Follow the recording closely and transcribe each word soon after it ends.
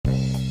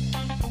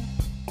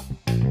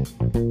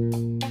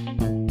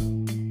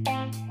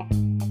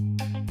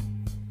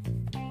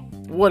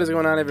What is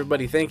going on,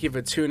 everybody? Thank you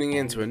for tuning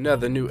in to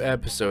another new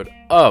episode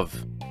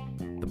of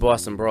the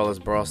Boston Brawlers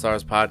Brawl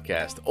Stars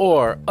podcast,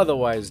 or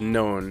otherwise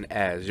known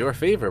as your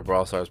favorite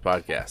Brawl Stars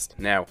podcast.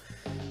 Now,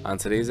 on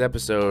today's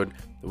episode,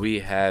 we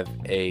have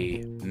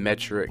a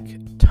metric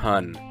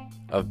ton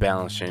of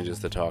balance changes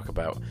to talk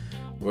about.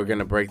 We're going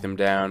to break them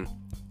down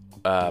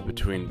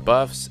between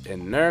buffs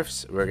and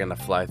nerfs. We're going to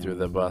fly through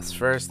the buffs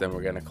first, then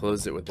we're going to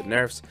close it with the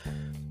nerfs.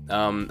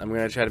 I'm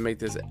going to try to make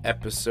this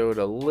episode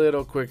a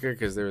little quicker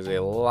because there's a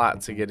lot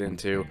to get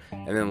into.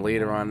 And then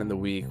later on in the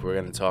week, we're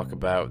going to talk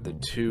about the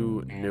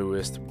two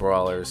newest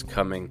brawlers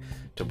coming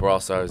to Brawl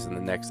Stars in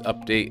the next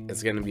update.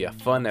 It's going to be a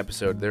fun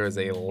episode. There is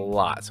a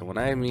lot. So when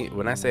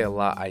I say a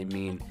lot, I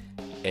mean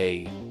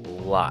a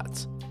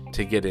lot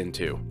to get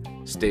into.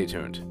 Stay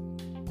tuned.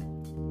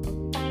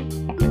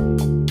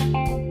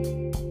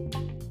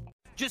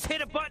 Just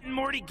hit a button,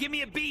 Morty. Give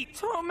me a beat.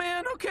 Oh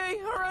man, okay,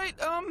 alright,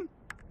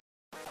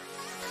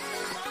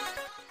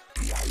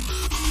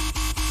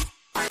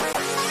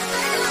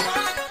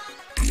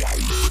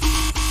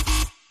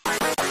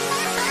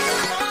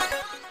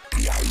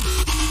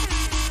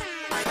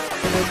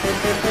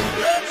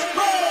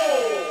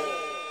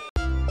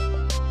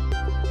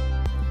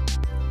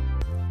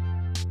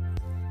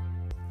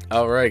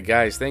 Alright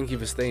guys, thank you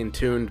for staying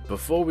tuned.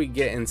 Before we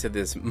get into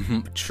this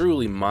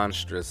truly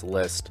monstrous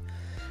list,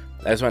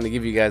 I just wanted to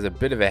give you guys a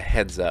bit of a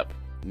heads up.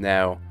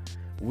 Now,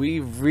 we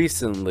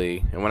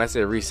recently, and when I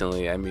say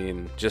recently, I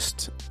mean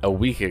just a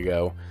week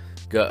ago,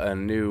 got a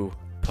new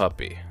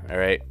puppy.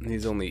 Alright,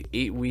 he's only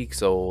 8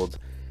 weeks old,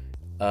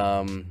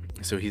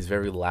 so he's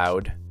very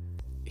loud.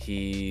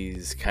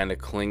 He's kind of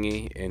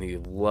clingy, and he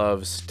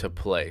loves to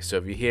play. So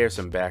if you hear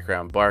some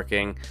background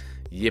barking,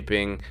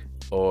 yipping,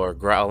 or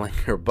growling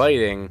or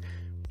biting,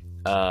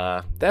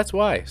 that's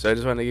why. So I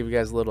just want to give you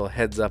guys a little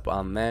heads up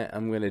on that.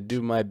 I'm going to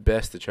do my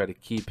best to try to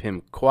keep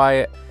him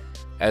quiet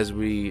as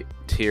we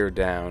tear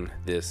down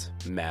this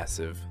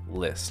massive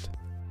list.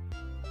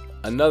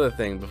 Another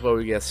thing before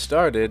we get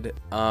started,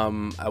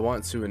 I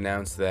want to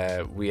announce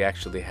that we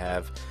actually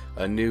have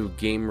a new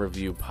game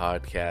review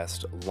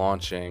podcast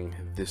launching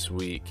this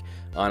week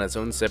on its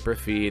own separate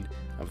feed.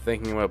 I'm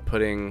thinking about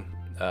putting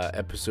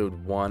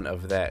episode 1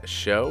 of that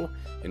show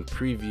and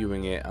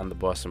previewing it on the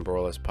Boston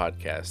Brawlers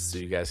podcast, so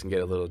you guys can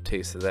get a little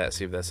taste of that,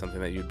 see if that's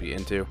something that you'd be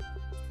into.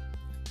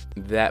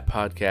 That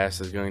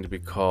podcast is going to be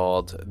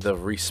called The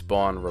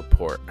Respawn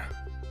Report.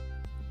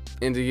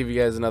 And to give you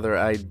guys another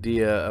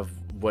idea of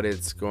what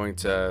it's going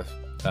to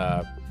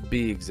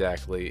be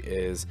exactly,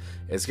 is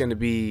it's going to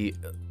be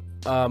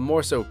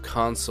more so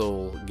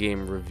console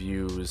game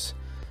reviews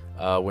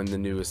when the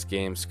newest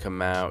games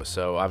come out.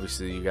 So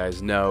obviously you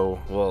guys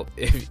know, well,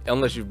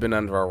 unless you've been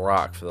under a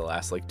rock for the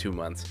last like 2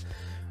 months,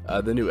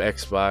 the new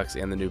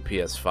Xbox and the new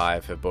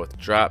PS5 have both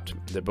dropped.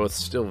 They're both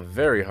still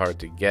very hard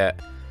to get.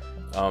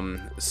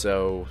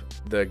 So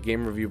the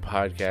game review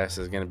podcast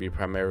is going to be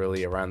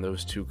primarily around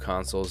those two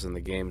consoles and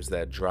the games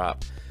that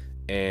drop.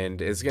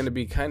 And it's going to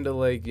be kind of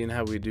like, you know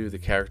how we do the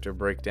character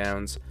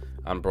breakdowns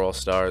on Brawl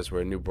Stars,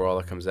 where a new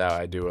brawler comes out.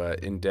 I do an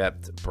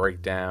in-depth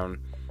breakdown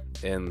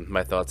and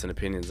my thoughts and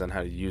opinions on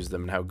how to use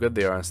them and how good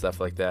they are and stuff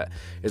like that.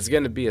 It's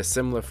going to be a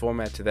similar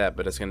format to that,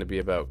 but it's going to be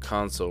about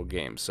console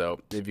games.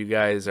 So if you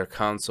guys are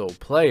console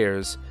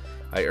players,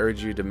 I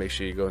urge you to make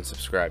sure you go and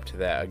subscribe to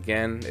that.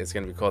 Again, it's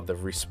going to be called The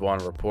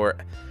Respawn Report,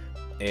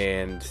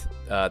 and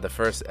the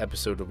first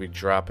episode will be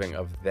dropping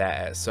of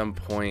that at some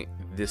point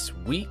this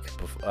week.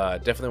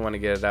 Definitely want to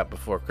get it out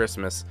before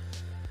Christmas.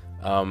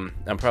 I'm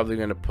probably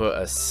going to put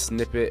a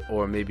snippet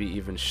or maybe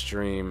even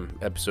stream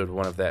episode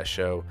 1 of that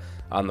show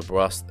on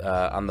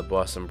the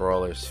Boston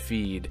Brawlers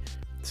feed,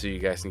 so you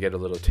guys can get a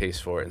little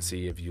taste for it and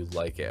see if you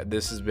like it.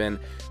 This has been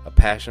a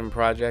passion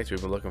project.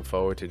 We've been looking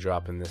forward to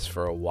dropping this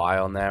for a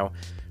while now.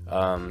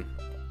 And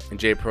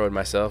J-Pro and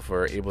myself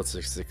were able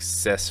to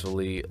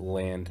successfully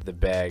land the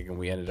bag, and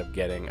we ended up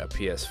getting a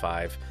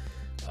PS5.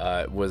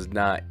 It was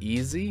not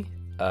easy.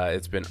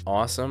 It's been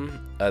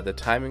awesome. The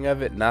timing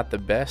of it, not the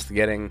best,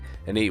 getting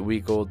an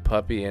 8-week-old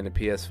puppy and a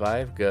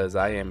PS5, because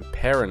I am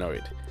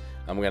paranoid.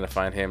 I'm going to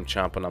find him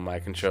chomping on my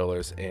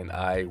controllers, and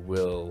I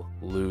will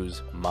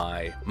lose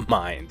my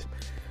mind.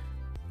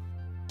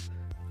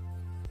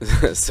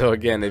 So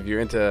again, if you're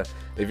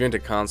into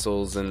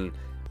consoles and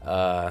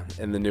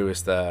the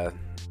newest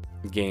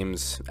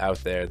games out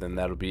there, then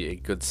that'll be a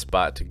good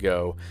spot to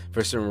go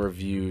for some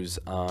reviews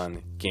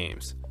on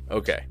games.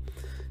 Okay.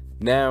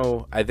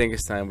 Now, I think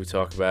it's time we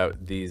talk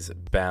about these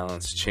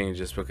balance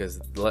changes,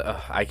 because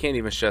I can't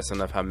even stress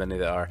enough how many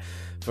there are.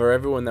 For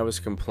everyone that was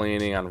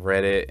complaining on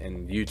Reddit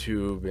and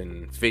YouTube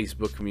and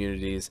Facebook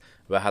communities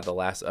about how the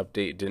last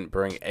update didn't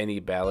bring any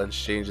balance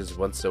changes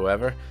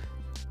whatsoever,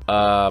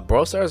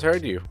 Brawl Stars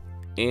heard you,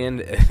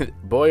 and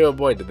boy oh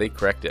boy did they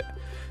correct it.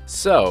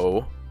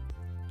 So,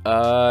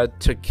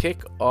 to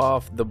kick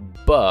off the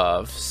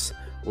buffs,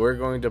 we're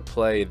going to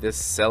play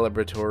this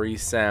celebratory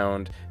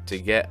sound to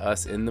get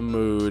us in the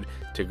mood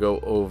to go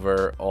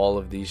over all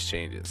of these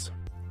changes.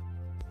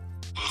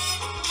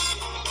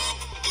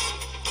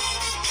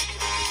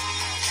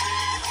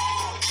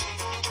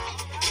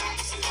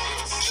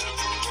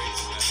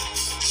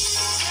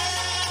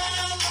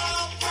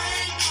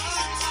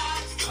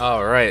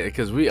 Alright,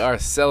 because we are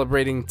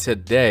celebrating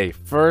today.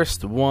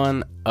 First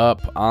one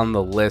up on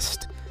the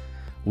list,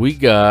 we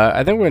got,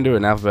 I think we're going to do it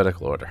in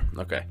alphabetical order.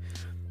 Okay.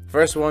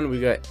 First one, we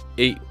got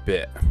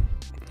 8-bit.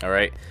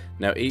 Alright,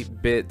 now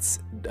 8-bit's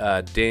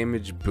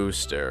damage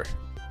booster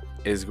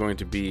is going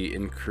to be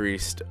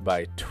increased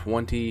by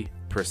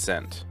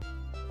 20%.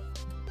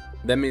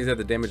 That means that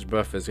the damage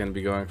buff is going to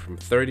be going from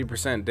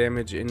 30%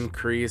 damage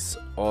increase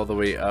all the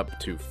way up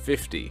to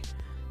 50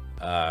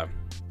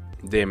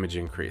 damage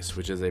increase,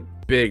 which is a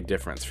big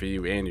difference for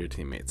you and your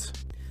teammates.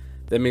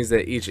 That means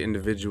that each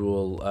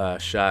individual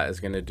shot is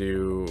going to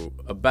do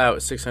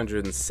about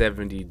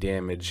 670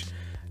 damage,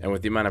 and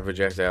with the amount of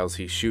projectiles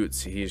he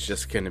shoots, he's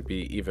just going to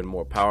be even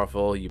more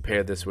powerful. You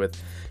pair this with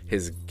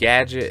his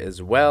gadget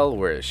as well,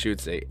 where it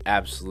shoots a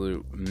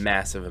absolute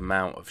massive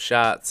amount of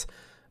shots.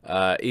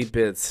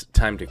 8-bit's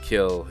time to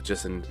kill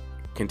just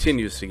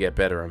continues to get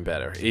better and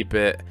better.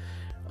 8-bit,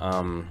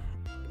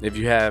 if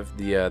you have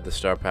the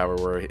star power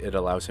where it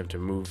allows him to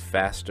move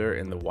faster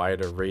in the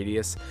wider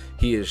radius,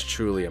 he is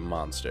truly a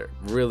monster.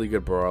 Really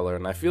good brawler,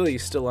 and I feel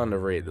he's still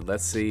underrated.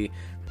 Let's see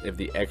if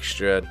the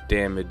extra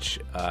damage,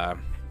 I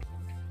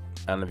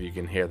don't know if you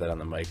can hear that on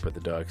the mic, but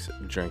the dog's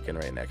drinking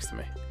right next to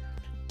me.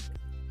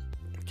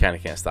 Kind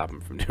of can't stop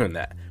him from doing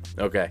that.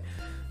 Okay,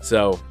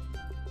 so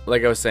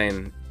like I was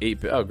saying,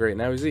 8-bit. Oh, great,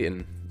 now he's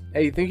eating.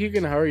 Hey, you think you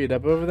can hurry it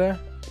up over there,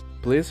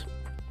 please?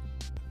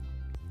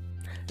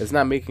 It's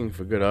not making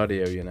for good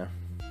audio, you know.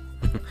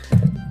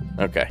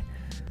 Okay,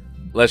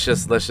 let's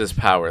just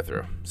power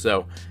through.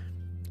 So,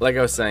 like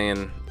I was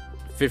saying,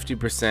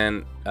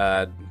 50%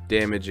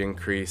 damage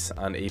increase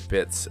on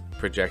 8-bit's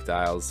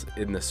projectiles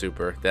in the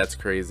super. That's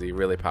crazy,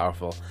 really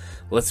powerful.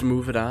 Let's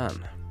move it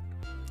on.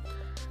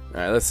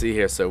 Alright, let's see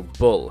here. So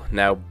Bull.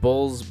 Now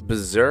Bull's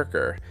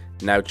Berserker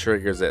now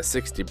triggers at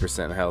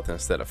 60% health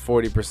instead of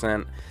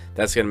 40%.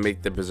 That's going to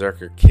make the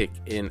Berserker kick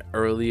in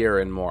earlier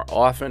and more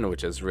often,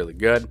 which is really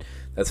good.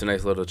 That's a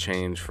nice little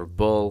change for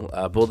Bull.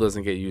 Bull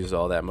doesn't get used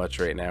all that much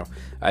right now.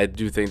 I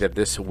do think that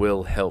this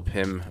will help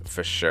him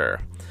for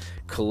sure.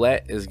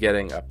 Colette is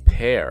getting a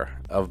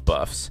pair of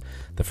buffs.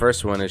 The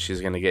first one is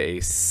she's going to get a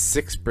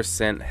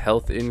 6%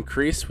 health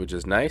increase, which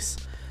is nice.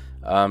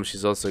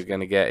 She's also going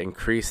to get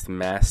increased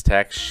mass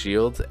attack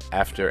shield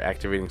after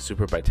activating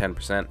super by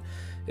 10%.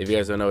 If you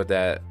guys don't know what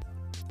that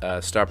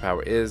star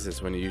power is,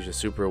 it's when you use your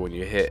super, when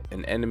you hit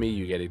an enemy,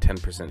 you get a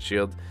 10%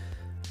 shield.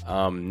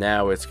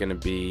 Now it's going to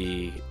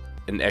be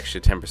an extra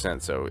 10%,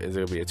 so it's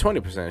going to be a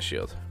 20%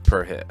 shield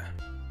per hit.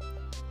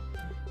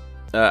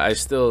 I'm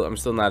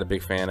still not a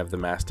big fan of the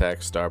mass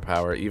attack star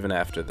power. Even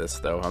after this,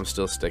 though, I'm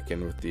still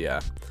sticking with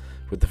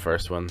the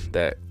first one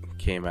that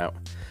came out.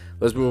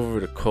 Let's move over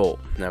to Colt.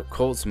 Now,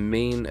 Colt's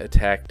main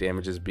attack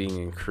damage is being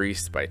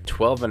increased by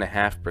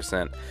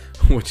 12.5%,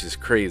 which is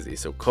crazy.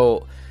 So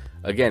Colt,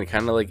 again,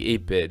 kind of like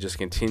 8-bit, just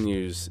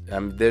continues.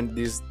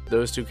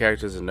 Those two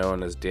characters are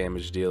known as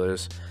damage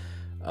dealers.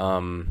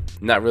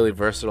 Not really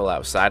versatile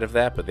outside of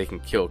that, but they can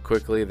kill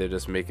quickly. They're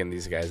just making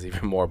these guys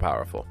even more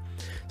powerful.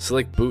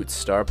 Slick Boot's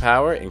star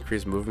power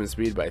increased movement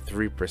speed by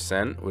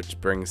 3%,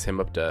 which brings him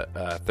up to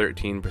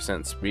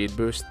 13% speed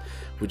boost,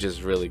 which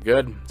is really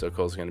good. So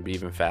Cole's going to be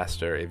even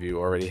faster if you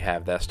already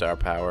have that star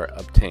power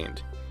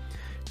obtained.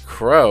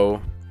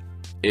 Crow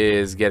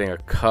is getting a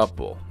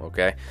couple,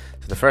 okay?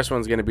 So the first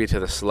one's going to be to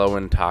the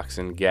Slow-In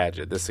Toxin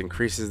gadget. This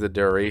increases the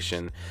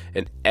duration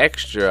an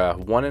extra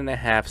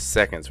 1.5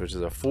 seconds, which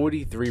is a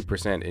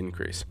 43%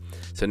 increase.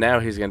 So now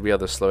he's going to be able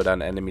to slow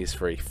down enemies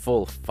for a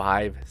full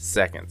 5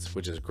 seconds,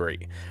 which is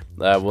great.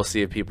 We'll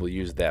see if people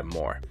use that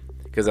more.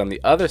 Because on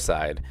the other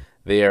side,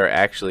 they are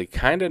actually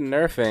kind of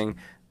nerfing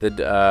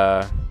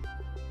the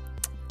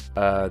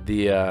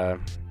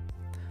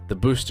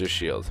booster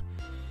shield.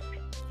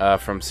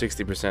 From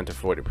 60% to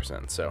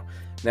 40%. So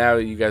now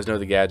you guys know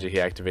the gadget. He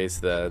activates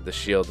the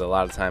shield. A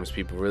lot of times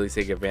people really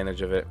take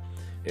advantage of it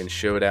in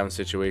showdown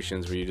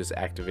situations where you just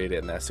activate it,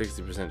 and that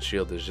 60%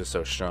 shield is just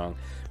so strong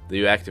that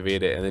you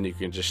activate it and then you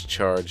can just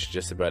charge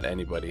just about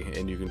anybody,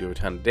 and you can do a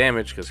ton of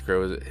damage because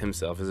Crow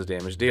himself is a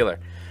damage dealer.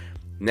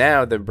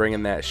 Now they're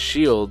bringing that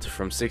shield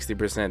from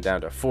 60% down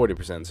to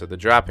 40%, so they're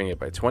dropping it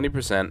by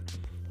 20%,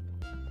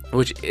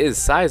 which is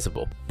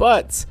sizable.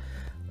 But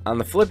on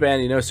the flip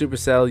end, you know,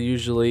 Supercell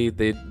usually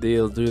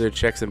they'll do their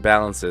checks and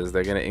balances.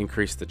 They're going to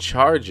increase the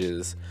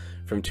charges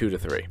from 2 to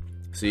 3.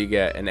 So you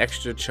get an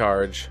extra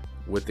charge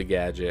with the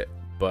gadget,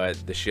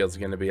 but the shield's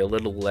going to be a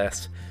little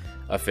less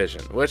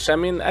efficient. Which, I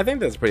mean, I think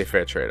that's a pretty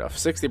fair trade-off.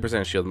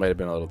 60% shield might have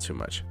been a little too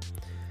much.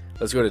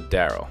 Let's go to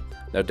Daryl.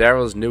 Now,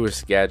 Daryl's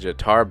newest gadget,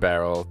 Tar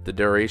Barrel, the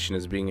duration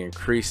is being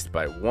increased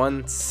by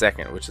 1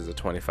 second, which is a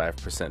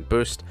 25%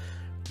 boost.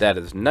 That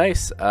is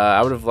nice.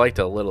 I would have liked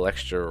a little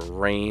extra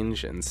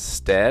range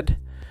instead,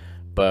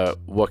 but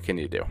what can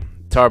you do?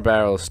 Tar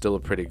Barrel is still a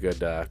pretty good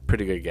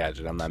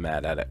gadget. I'm not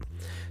mad at it.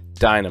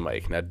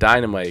 Dynamite. Now,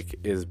 Dynamite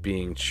is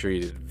being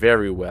treated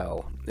very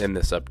well in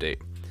this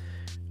update.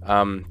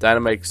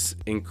 Dynamite's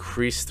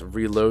increased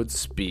reload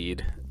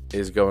speed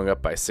is going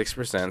up by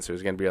 6%, so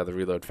he's going to be able to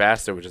reload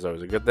faster, which is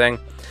always a good thing.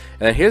 And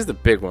then here's the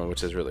big one,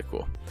 which is really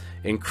cool.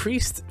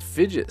 Increased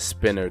fidget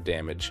spinner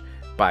damage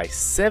by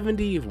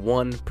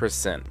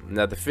 71%.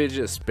 Now, the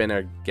fidget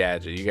spinner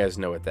gadget, you guys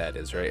know what that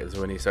is, right? It's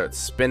when he starts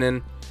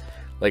spinning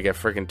like a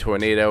freaking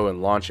tornado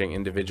and launching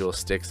individual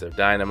sticks of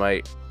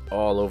dynamite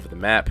all over the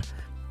map.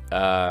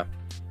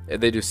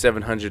 They do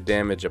 700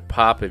 damage a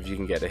pop if you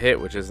can get a hit,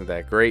 which isn't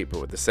that great,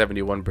 but with the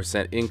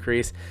 71%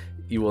 increase,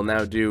 you will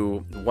now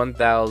do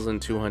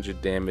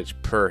 1,200 damage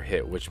per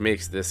hit, which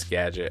makes this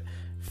gadget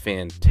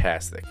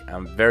fantastic.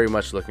 I'm very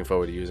much looking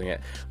forward to using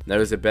it. Now,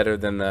 is it better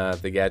than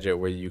the gadget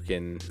where you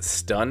can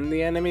stun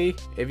the enemy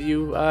if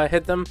you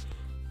hit them?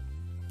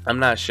 I'm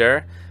not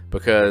sure,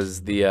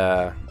 because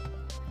the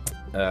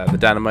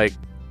dynamite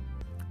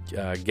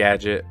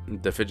gadget,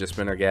 the fidget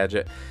spinner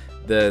gadget,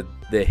 the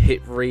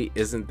hit rate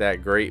isn't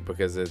that great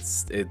because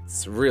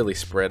it's really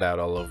spread out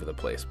all over the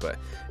place, but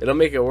it'll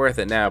make it worth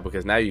it now,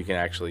 because now you can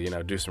actually, you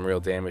know, do some real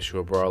damage to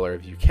a brawler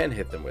if you can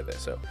hit them with it.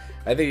 So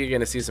I think you're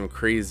gonna see some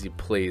crazy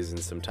plays in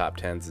some top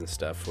 10s and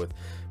stuff with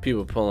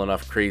people pulling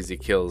off crazy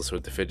kills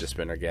with the fidget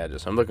spinner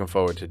gadget, so I'm looking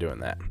forward to doing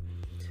that.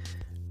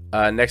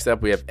 Next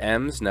up, we have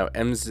Ems. Now,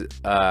 Ems'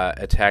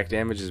 attack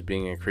damage is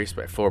being increased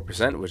by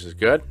 4%, which is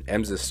good.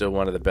 Ems is still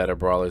one of the better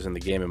brawlers in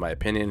the game, in my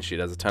opinion. She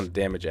does a ton of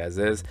damage as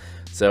is.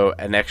 So,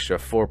 an extra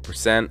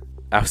 4%,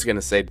 I was going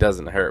to say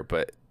doesn't hurt,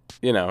 but,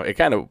 you know,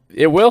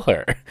 it will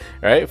hurt,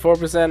 right?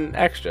 4%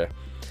 extra.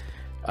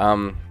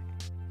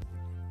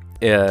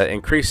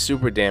 Increased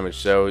super damage.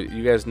 So,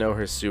 you guys know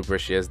her super.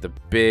 She has the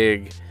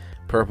big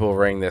purple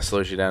ring that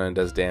slows you down and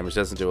does damage.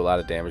 Doesn't do a lot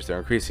of damage. They're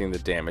increasing the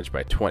damage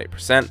by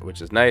 20%,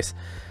 which is nice.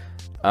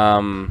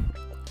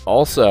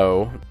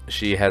 Also,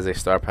 she has a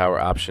star power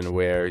option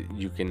where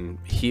you can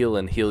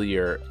heal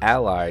your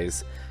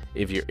allies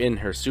if you're in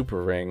her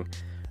super ring.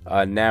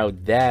 Now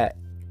that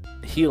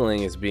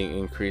healing is being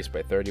increased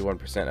by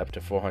 31% up to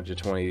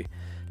 420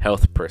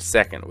 health per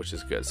second, which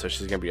is good. So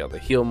she's gonna be able to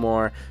heal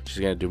more. She's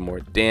gonna do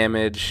more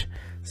damage.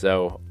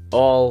 So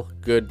all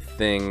good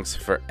things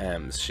for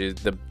Ems. She's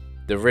the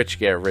rich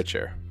get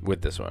richer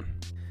with this one.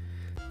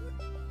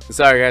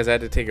 Sorry guys, I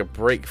had to take a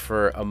break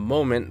for a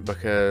moment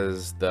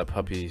because the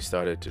puppy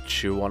started to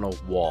chew on a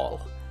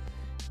wall.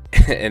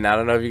 And I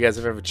don't know if you guys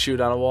have ever chewed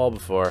on a wall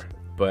before,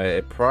 but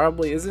it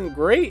probably isn't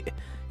great.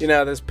 You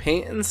know, there's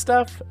paint and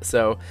stuff,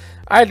 so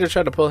I had to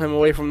try to pull him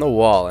away from the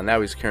wall, and now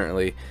he's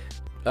currently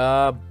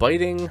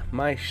biting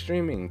my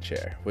streaming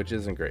chair, which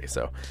isn't great.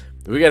 So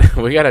we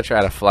gotta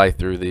try to fly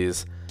through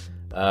these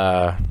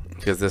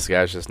because this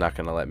guy's just not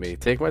gonna let me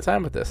take my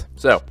time with this.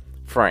 So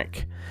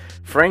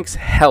Frank's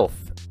health.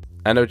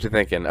 I know what you're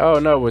thinking. Oh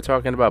no, we're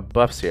talking about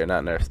buffs here,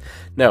 not nerfs.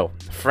 No,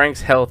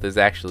 Frank's health is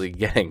actually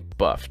getting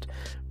buffed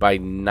by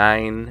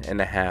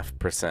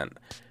 9.5%.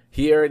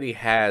 He already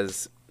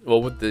has,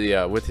 well, with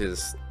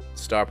his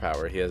star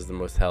power, he has the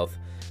most health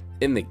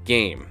in the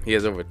game. He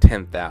has over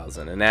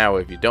 10,000, and now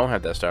if you don't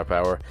have that star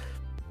power,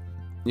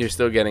 you're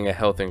still getting a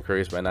health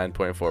increase by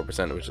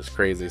 9.4%, which is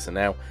crazy. So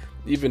now,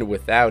 even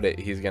without it,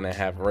 he's gonna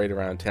have right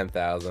around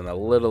 10,000, a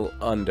little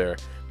under,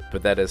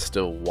 but that is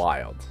still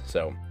wild.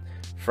 So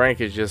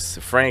Frank is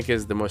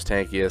the most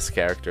tankiest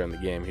character in the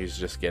game. He's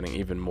just getting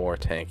even more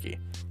tanky.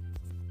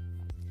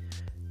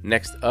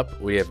 Next up,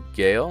 we have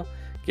Gale.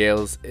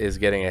 Gale's is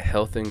getting a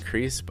health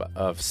increase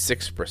of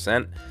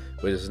 6%,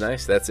 which is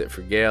nice. That's it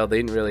for Gale. They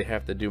didn't really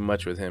have to do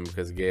much with him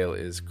because Gale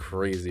is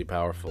crazy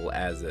powerful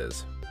as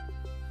is.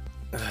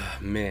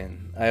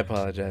 Man, I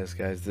apologize,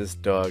 guys. This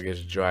dog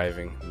is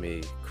driving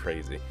me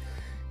crazy.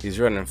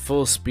 He's running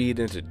full speed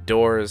into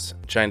doors,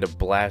 trying to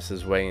blast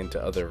his way into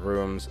other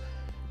rooms.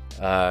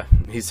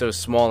 He's so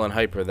small and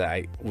hyper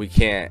that we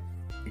can't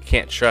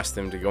trust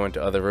him to go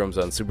into other rooms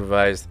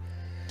unsupervised,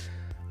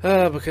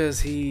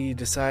 because he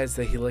decides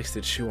that he likes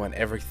to chew on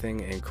everything,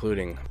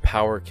 including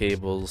power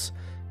cables,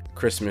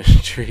 Christmas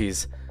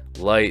trees,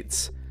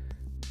 lights,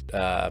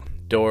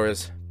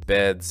 doors,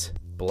 beds,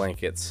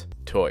 blankets,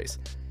 toys.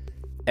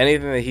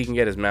 Anything that he can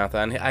get his mouth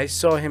on. I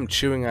saw him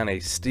chewing on a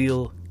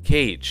steel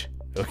cage,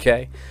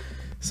 okay?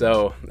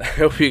 So I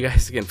hope you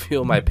guys can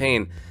feel my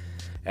pain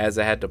as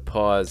I had to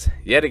pause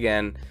yet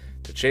again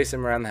to chase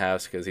him around the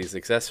house because he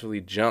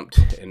successfully jumped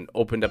and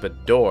opened up a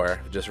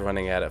door just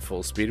running at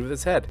full speed with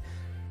his head.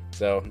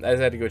 So I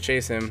just had to go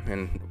chase him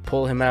and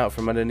pull him out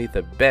from underneath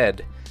the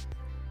bed.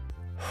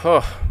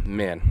 Oh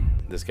man,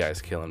 this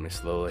guy's killing me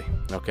slowly.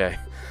 Okay,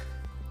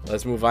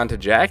 let's move on to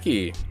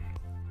Jackie.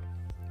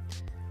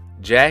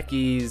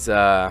 Jackie's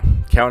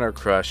counter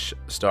crush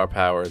star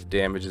power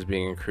damage is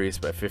being increased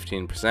by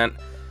 15%,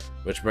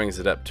 which brings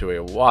it up to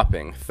a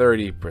whopping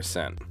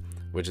 30%.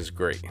 Which is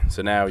great.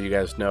 So now you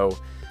guys know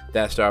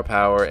that star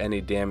power, any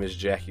damage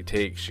Jackie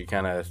takes, she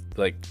kind of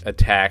like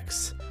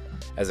attacks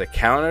as a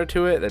counter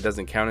to it. That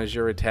doesn't count as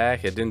your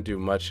attack. It didn't do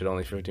much at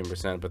only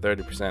 15%, but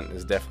 30%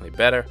 is definitely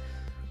better.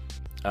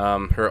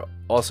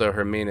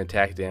 Her main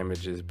attack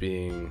damage is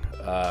being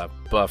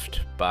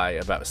buffed by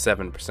about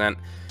 7%.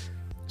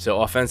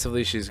 So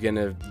offensively, she's going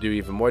to do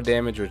even more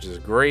damage, which is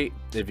great.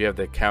 If you have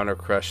the Counter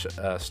Crush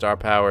star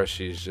power,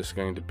 she's just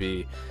going to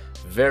be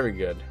very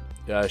good.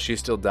 She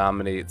still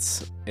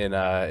dominates in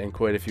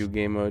quite a few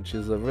game modes.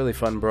 She's a really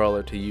fun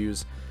brawler to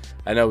use.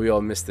 I know we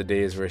all missed the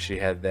days where she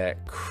had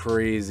that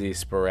crazy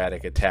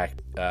sporadic attack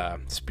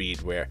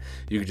speed where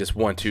you could just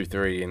 1, 2,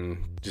 3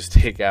 and just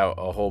take out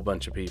a whole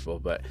bunch of people.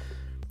 But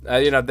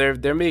you know,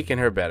 they're making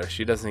her better.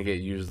 She doesn't get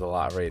used a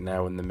lot right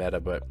now in the meta,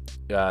 but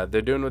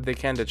they're doing what they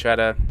can to try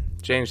to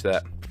change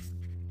that.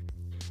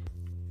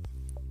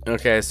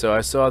 Okay, so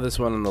I saw this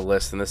one on the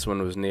list, and this one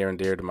was near and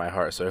dear to my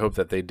heart, so I hope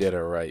that they did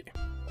it right.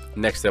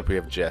 Next up, we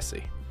have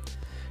Jessie.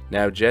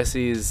 Now,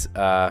 Jessie's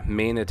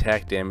main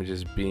attack damage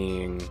is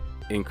being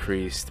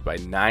increased by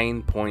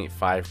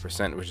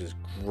 9.5%, which is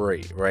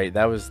great, right?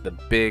 That was the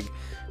big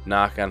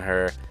knock on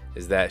her,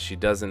 is that she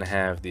doesn't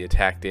have the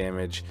attack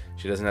damage,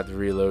 she doesn't have the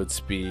reload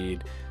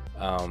speed.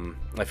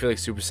 I feel like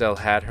Supercell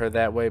had her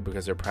that way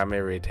because her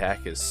primary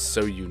attack is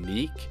so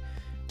unique,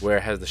 where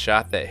it has the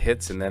shot that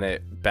hits and then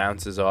it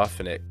bounces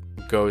off and it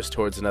goes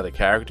towards another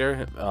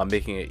character,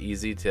 making it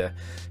easy to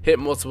hit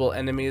multiple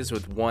enemies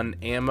with one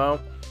ammo.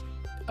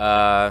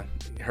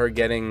 Her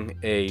getting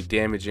a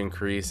damage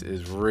increase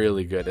is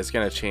really good. It's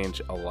going to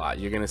change a lot.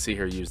 You're going to see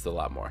her used a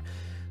lot more.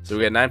 So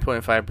we got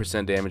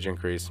 9.5% damage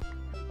increase.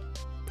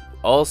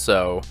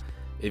 Also,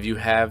 if you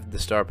have the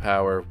star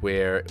power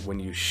where when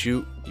you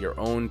shoot your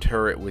own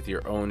turret with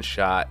your own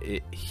shot,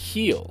 it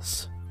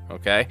heals,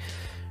 okay?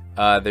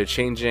 They're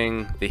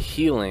changing the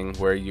healing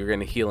where you're going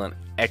to heal an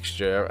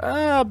extra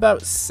about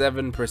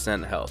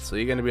 7% health. So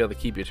you're going to be able to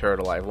keep your turret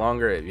alive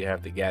longer if you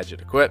have the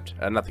gadget equipped.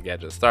 Not the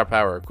gadget, the star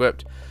power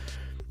equipped.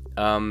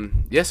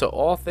 Yeah, so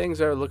all things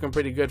are looking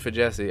pretty good for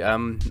Jessie.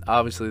 I'm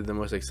obviously the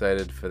most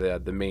excited for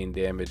the main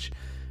damage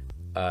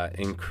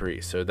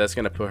increase. So that's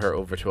going to put her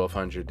over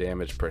 1200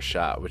 damage per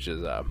shot, which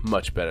is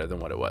much better than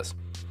what it was.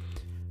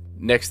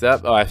 Next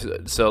up,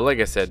 so like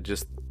I said,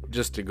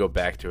 just to go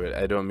back to it,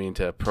 I don't mean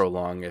to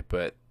prolong it,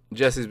 but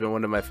Jessie's been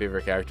one of my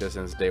favorite characters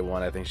since day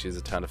one. I think she's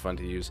a ton of fun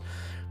to use.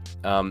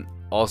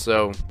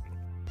 Also,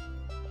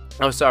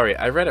 oh sorry,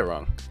 I read it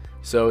wrong.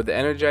 So the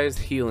energized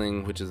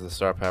healing, which is the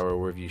star power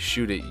where if you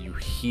shoot it you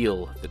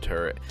heal the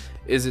turret,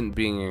 isn't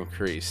being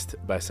increased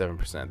by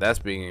 7%. That's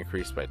being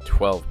increased by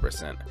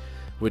 12%,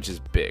 which is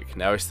big.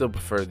 Now I still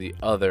prefer the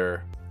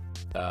other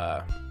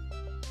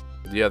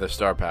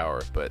star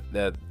power, but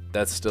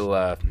that's still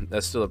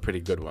a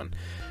pretty good one.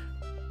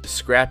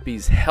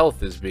 Scrappy's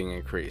health is being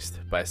increased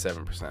by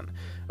 7%.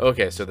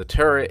 Okay, so the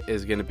turret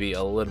is going to be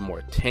a little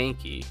more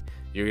tanky.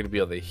 You're going to be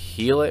able to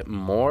heal it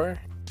more,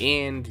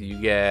 and you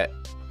get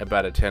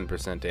about a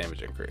 10%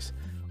 damage increase.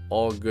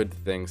 All good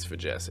things for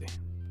Jessie.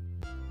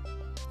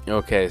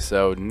 Okay,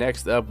 so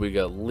next up we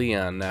got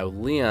Leon. Now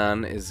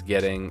Leon is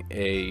getting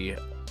a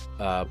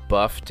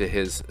buff to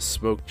his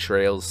smoke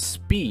trail's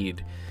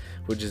speed,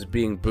 which is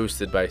being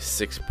boosted by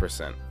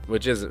 6%,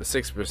 which is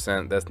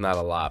 6%. That's not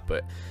a lot,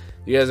 but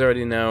you guys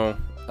already know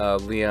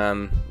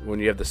Leon, when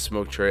you have the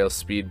smoke trail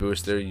speed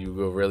booster, you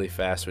go really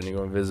fast when you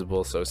go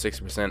invisible, so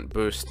 6%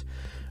 boost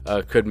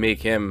could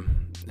make him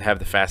have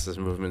the fastest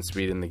movement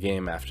speed in the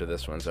game after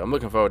this one. So I'm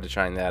looking forward to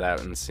trying that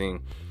out and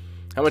seeing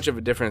how much of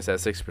a difference that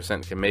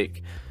 6% can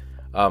make.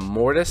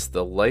 Mortis,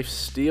 the life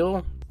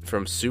steal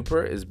from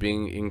Super, is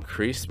being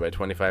increased by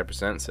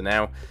 25%, so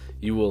now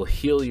you will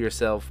heal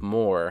yourself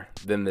more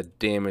than the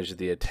damage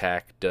the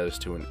attack does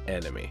to an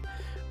enemy,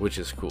 which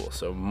is cool.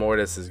 So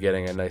Mortis is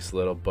getting a nice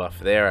little buff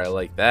there. I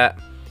like that.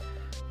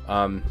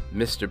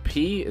 Mr.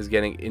 P is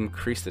getting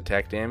increased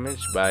attack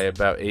damage by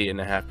about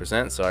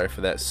 8.5%. Sorry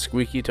for that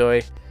squeaky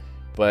toy,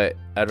 but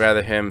I'd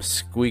rather him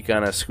squeak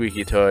on a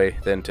squeaky toy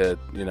than to,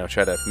 you know,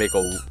 try to make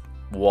a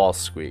wall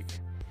squeak.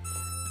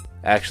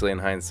 Actually, in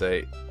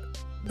hindsight,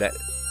 that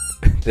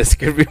this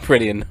could be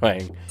pretty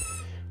annoying.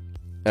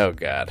 Oh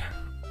god.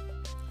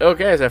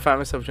 Okay, so I found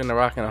myself between a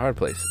rock and a hard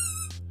place.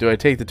 Do I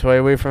take the toy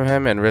away from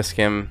him and risk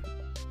him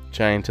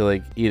trying to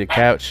like eat a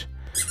couch?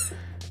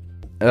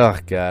 Oh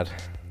god.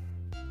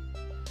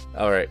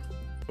 Alright,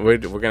 we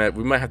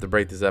might have to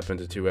break this up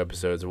into 2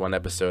 episodes. 1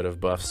 episode of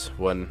buffs,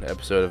 1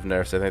 episode of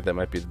nerfs. I think that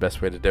might be the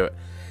best way to do it.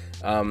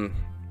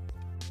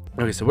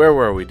 Okay, so where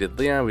were we? We did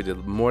Leon, we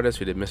did Mortis,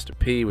 we did Mr.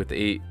 P with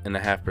the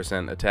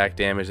 8.5% attack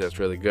damage. That's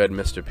really good.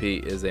 Mr. P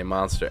is a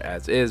monster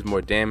as is.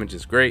 More damage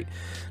is great.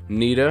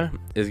 Nita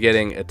is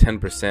getting a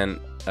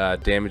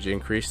 10% damage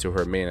increase to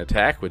her main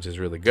attack, which is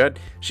really good.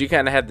 She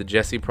kind of had the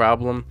Jessie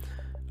problem,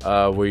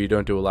 where you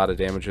don't do a lot of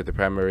damage with the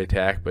primary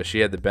attack, but she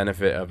had the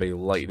benefit of a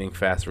lightning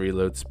fast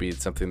reload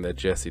speed, something that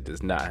Jessie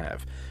does not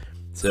have.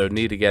 So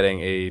Nita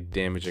getting a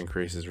damage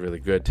increase is really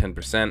good,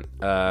 10%.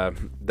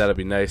 That'll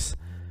be nice.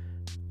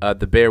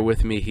 The Bear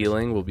With Me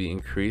healing will be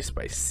increased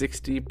by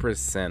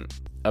 60%,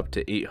 up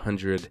to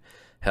 800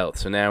 health.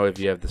 So now if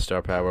you have the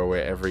star power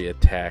where every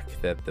attack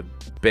that the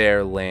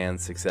bear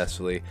lands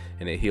successfully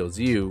and it heals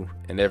you,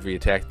 and every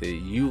attack that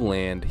you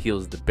land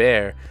heals the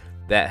bear,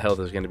 that health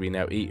is going to be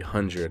now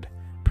 800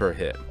 per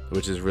hit,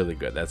 which is really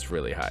good. That's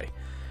really high.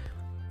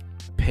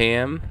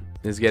 Pam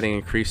is getting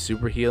increased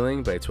super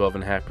healing by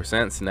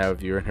 12.5%. So now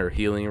if you're in her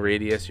healing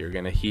radius, you're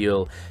going to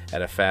heal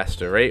at a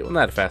faster rate. Well,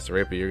 not a faster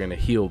rate, but you're going to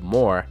heal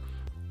more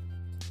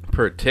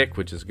per tick,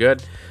 which is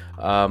good.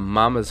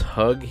 Mama's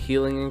Hug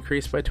healing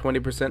increased by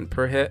 20%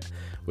 per hit,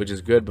 which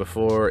is good.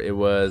 Before it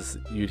was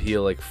you'd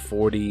heal like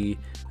 40,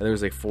 I think it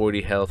was like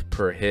 40 health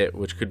per hit,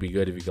 which could be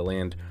good if you could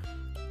land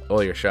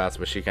all your shots,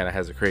 but she kind of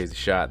has a crazy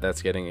shot.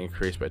 That's getting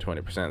increased by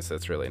 20%, so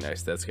that's really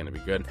nice. That's going to be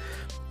good.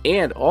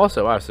 And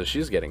also, wow, so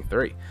she's getting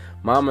 3.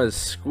 Mama's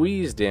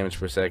Squeeze damage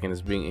per second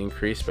is being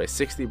increased by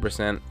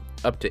 60%,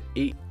 up to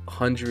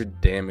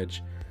 800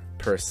 damage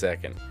per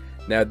second.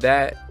 Now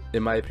that,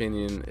 in my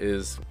opinion,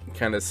 is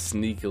kind of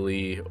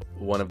sneakily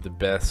one of the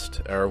best,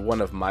 or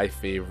one of my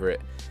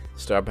favorite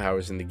star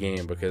powers in the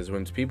game, because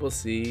when people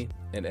see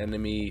an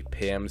enemy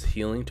Pam's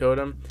healing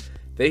totem,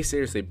 they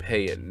seriously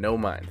pay it no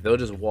mind. They'll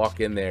just walk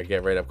in there,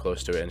 get right up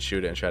close to it, and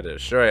shoot it and try to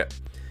destroy it.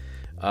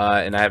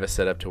 And I have it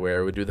set up to where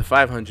it would do the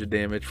 500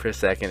 damage per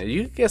second, and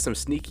you can get some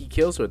sneaky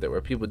kills with it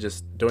where people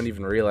just don't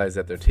even realize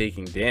that they're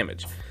taking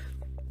damage.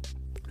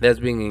 That's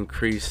being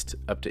increased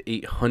up to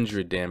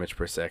 800 damage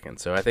per second,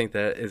 so I think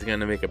that is going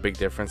to make a big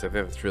difference. I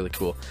think that's really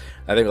cool.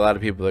 I think a lot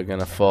of people are going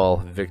to fall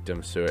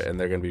victims to it, and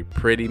they're going to be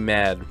pretty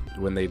mad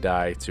when they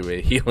die to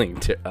a healing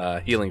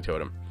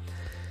totem.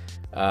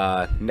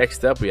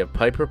 Next up, we have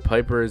Piper.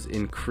 Piper's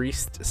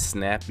increased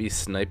snappy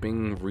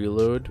sniping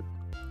reload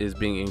is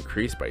being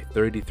increased by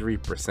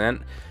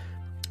 33%,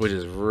 which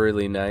is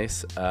really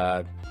nice.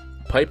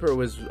 Piper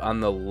was on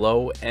the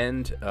low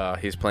end.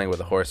 He's playing with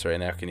a horse right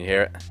now. Can you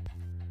hear it?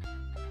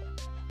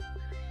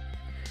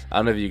 I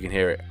don't know if you can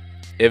hear it.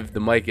 If the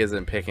mic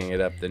isn't picking it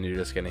up, then you're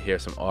just going to hear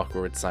some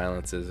awkward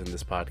silences in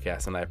this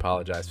podcast, and I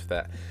apologize for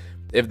that.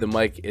 If the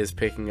mic is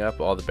picking up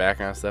all the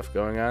background stuff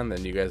going on,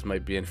 then you guys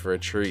might be in for a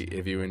treat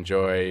if you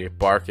enjoy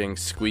barking,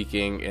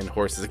 squeaking, and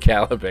horses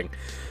galloping.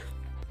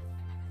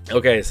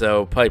 Okay,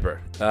 so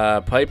Piper.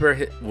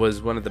 Piper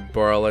was one of the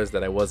brawlers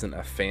that I wasn't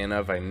a fan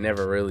of. I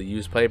never really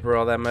used Piper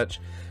all that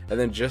much. And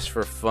then just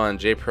for fun,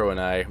 J-Pro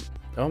and I...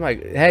 Oh my...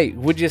 Hey,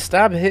 would you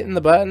stop hitting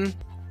the button?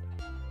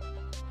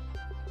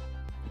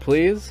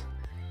 Please?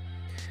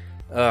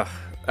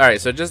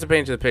 Alright, so just to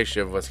paint you the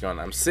picture of what's going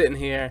on. I'm sitting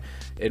here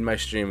in my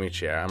streaming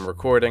chair. I'm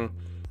recording,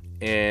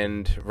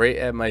 and right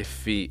at my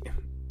feet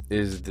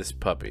is this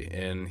puppy,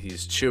 and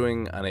he's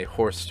chewing on a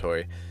horse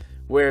toy,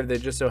 where there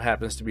just so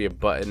happens to be a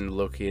button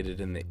located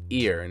in the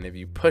ear, and if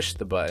you push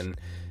the button,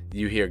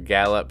 you hear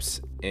gallops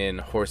and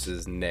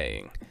horses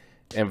neighing.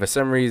 And for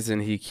some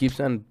reason, he keeps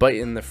on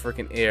biting the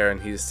freaking air,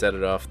 and he's set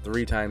it off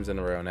 3 times in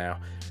a row now.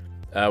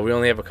 We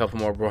only have a couple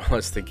more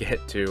brawlers to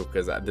get to,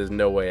 because there's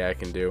no way I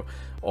can do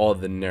all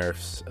the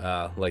nerfs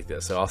like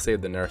this. So I'll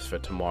save the nerfs for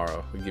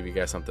tomorrow. We'll give you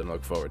guys something to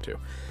look forward to.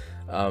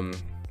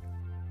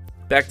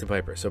 Back to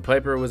Piper. So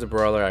Piper was a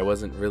brawler I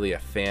wasn't really a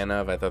fan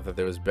of. I thought that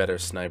there was better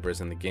snipers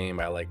in the game.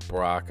 I like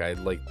Brock. I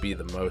like B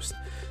the most.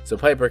 So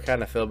Piper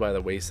kind of fell by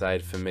the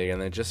wayside for me.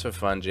 And then just for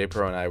fun,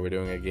 J-Pro and I were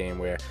doing a game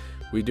where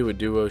we do a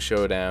duo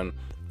showdown,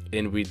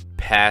 and we'd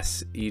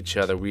pass each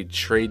other. We'd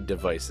trade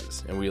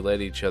devices, and we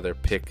let each other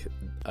pick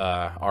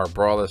our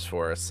brawlers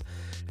for us.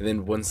 And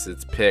then once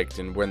it's picked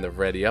and we're in the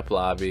ready up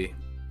lobby,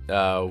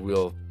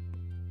 we'll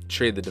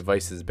trade the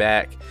devices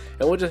back,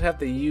 and we'll just have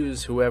to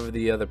use whoever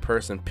the other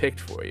person picked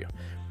for you.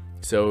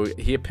 So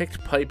he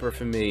picked Piper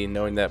for me,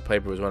 knowing that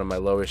Piper was one of my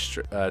lowest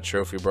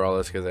trophy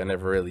brawlers because I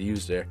never really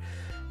used her.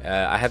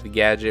 I had the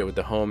gadget with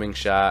the homing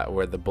shot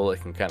where the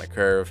bullet can kind of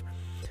curve,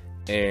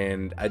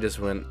 and I just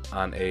went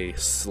on a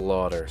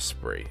slaughter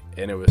spree,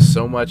 and it was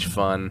so much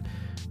fun.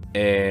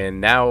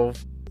 And now,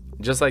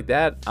 just like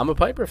that, I'm a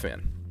Piper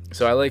fan.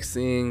 So I like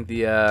seeing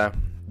the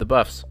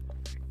buffs.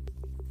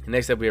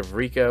 Next up, we have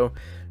Rico.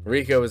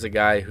 Rico is a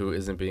guy who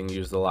isn't being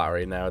used a lot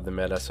right now in the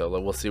meta, so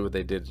we'll see what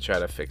they did to try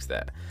to fix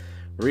that.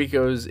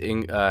 Rico's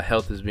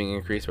health is being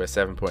increased by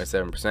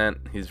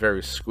 7.7%. He's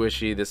very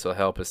squishy. This will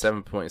help. At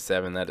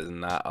 7.7, that is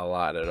not a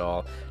lot at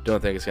all.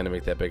 Don't think it's going to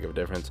make that big of a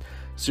difference.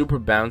 Super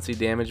bouncy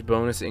damage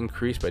bonus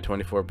increased by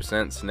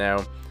 24%. So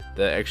now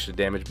the extra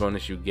damage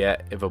bonus you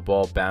get if a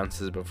ball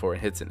bounces before it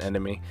hits an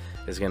enemy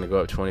is going to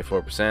go up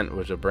 24%,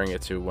 which will bring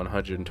it to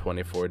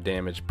 124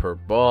 damage per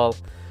ball.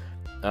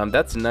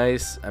 That's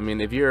nice. I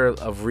mean, if you're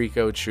a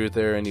Rico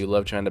truther and you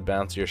love trying to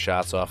bounce your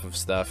shots off of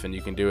stuff and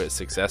you can do it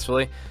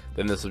successfully,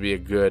 then this will be a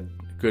good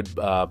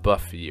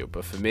buff for you.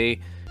 But for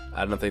me,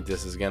 I don't think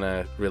this is going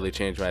to really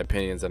change my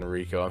opinions on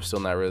Rico. I'm still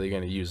not really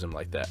going to use him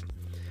like that.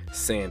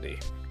 Sandy.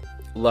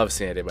 Love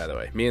Sandy, by the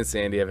way. Me and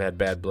Sandy have had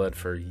bad blood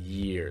for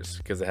years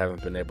because I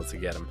haven't been able to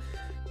get him.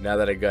 Now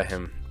that I got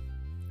him,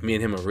 me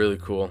and him are really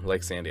cool.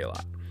 Like Sandy a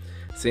lot.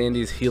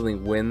 Sandy's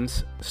Healing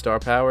Winds star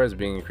power is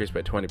being increased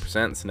by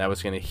 20%, so now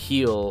it's going to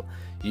heal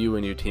you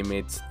and your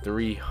teammates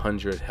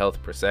 300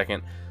 health per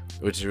second,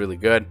 which is really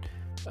good.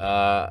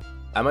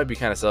 I might be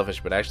kind of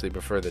selfish, but I actually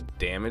prefer the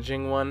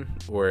damaging one,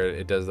 where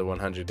it does the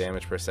 100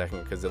 damage per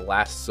second, because it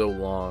lasts so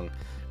long,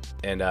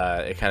 and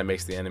it kind of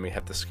makes the enemy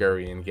have to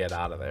scurry and get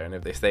out of there. And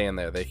if they stay in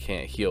there, they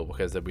can't heal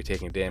because they'll be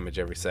taking damage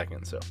every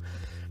second. So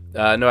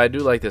No, I do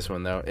like this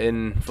one though.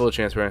 In full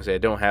transparency, I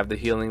don't have the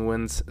Healing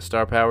Winds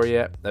star power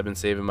yet. I've been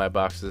saving my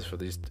boxes for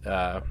these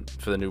for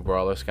the new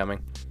brawlers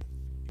coming.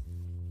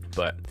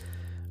 But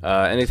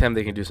anytime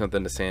they can do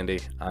something to Sandy,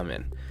 I'm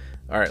in.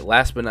 All right,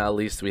 last but not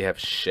least, we have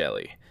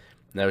Shelly.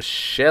 Now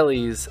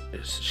Shelly's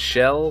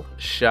Shell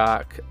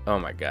Shock. Oh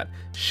my God,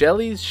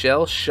 Shelly's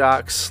Shell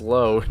Shock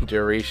slow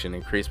duration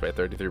increased by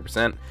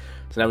 33%.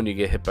 So now when you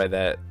get hit by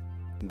that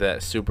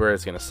super,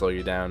 it's gonna slow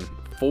you down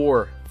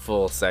 4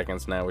 full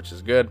seconds now, which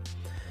is good.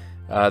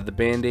 The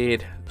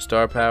Band-Aid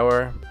star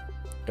power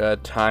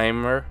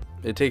timer,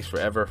 it takes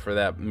forever for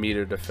that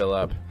meter to fill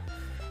up,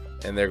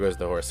 and there goes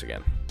the horse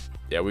again.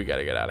 Yeah, we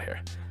gotta get out of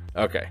here.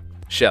 Okay,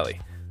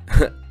 Shelly.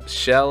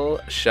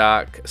 Shell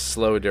Shock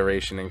slow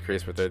duration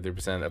increased by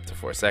 33% up to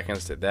 4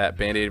 seconds. Did that.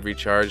 Band-Aid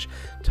recharge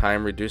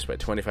time reduced by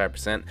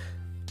 25%.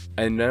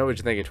 I know what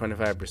you're thinking,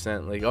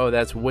 25%, like, oh,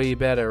 that's way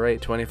better,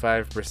 right?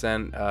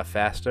 25%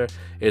 faster.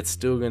 It's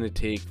still going to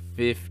take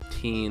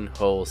 15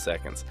 whole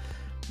seconds.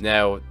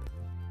 Now,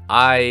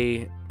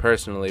 I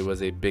personally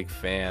was a big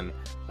fan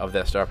of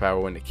that star power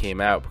when it came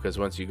out, because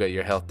once you got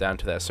your health down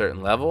to that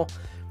certain level,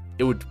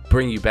 it would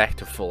bring you back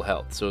to full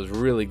health. So it was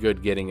really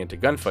good getting into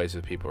gunfights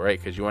with people, right?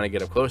 Because you want to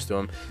get up close to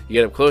them. You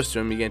get up close to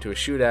them, you get into a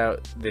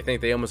shootout, they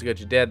think they almost got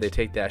you dead, they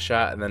take that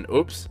shot, and then,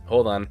 oops,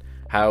 hold on,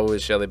 how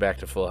is Shelly back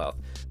to full health?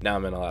 Now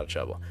I'm in a lot of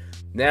trouble.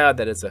 Now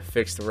that it's a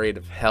fixed rate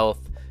of health,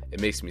 it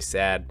makes me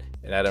sad,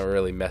 and I don't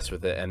really mess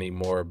with it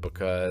anymore,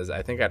 because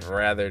I think I'd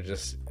rather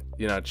just,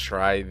 you know,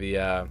 try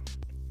the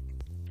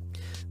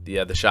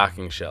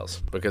shocking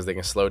shells, because they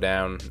can slow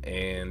down,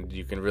 and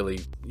you can really,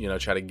 you know,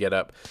 try to get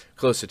up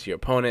closer to your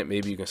opponent.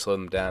 Maybe you can slow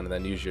them down and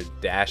then use your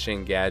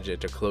dashing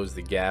gadget to close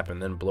the gap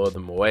and then blow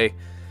them away.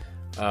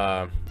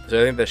 So I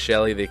think the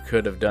Shelly, they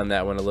could have done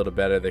that one a little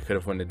better. They could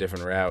have went a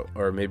different route,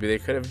 or maybe they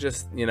could have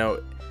just, you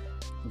know,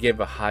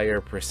 give a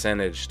higher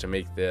percentage to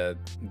make the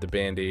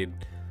Band-Aid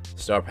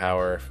star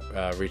power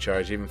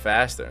recharge even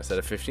faster. Instead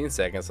of 15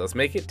 seconds, let's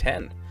make it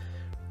 10.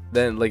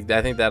 Then, like,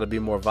 I think that'll be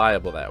more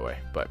viable that way.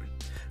 But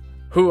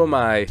who am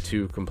I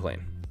to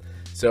complain?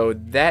 So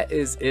that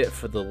is it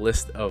for the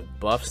list of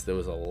buffs. There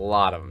was a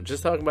lot of them.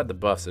 Just talking about the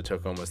buffs, it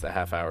took almost a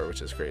half hour,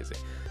 which is crazy.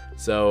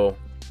 So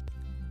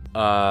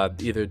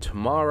either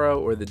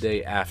tomorrow or the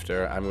day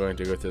after, I'm going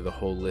to go through the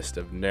whole list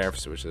of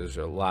nerfs, which there's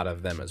a lot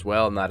of them as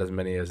well. Not as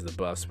many as the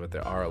buffs, but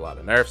there are a lot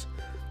of nerfs.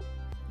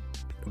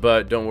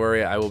 But don't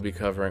worry, I will be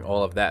covering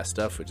all of that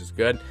stuff, which is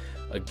good.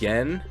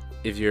 Again,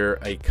 if you're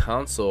a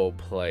console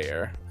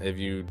player, if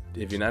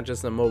you're not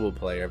just a mobile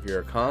player, if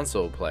you're a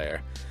console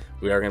player,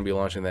 we are going to be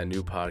launching that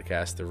new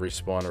podcast, the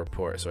Respawn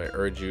Report. So I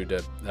urge you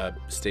to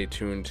stay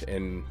tuned,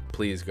 and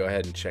please go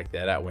ahead and check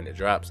that out when it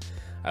drops.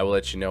 I will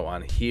let you know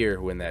on here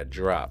when that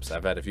drops.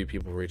 I've had a few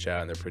people reach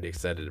out, and they're pretty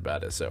excited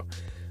about it. So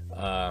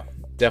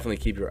definitely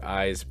keep your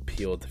eyes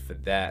peeled for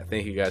that.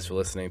 Thank you guys for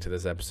listening to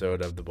this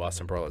episode of the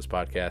Boston Brawlers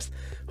podcast.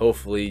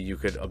 Hopefully you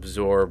could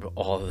absorb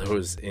all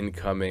those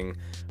incoming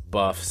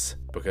buffs,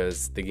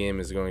 because the game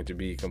is going to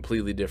be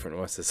completely different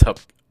once this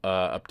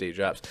update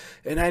drops.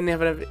 And I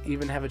never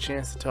even have a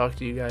chance to talk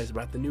to you guys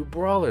about the new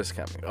brawlers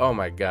coming. Oh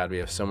my God, we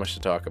have so much to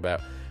talk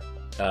about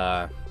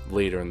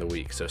later in the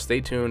week. So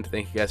stay tuned.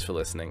 Thank you guys for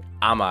listening.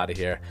 I'm out of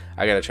here.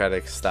 I gotta try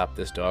to stop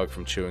this dog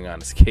from chewing on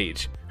his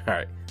cage. All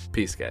right,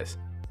 peace, guys.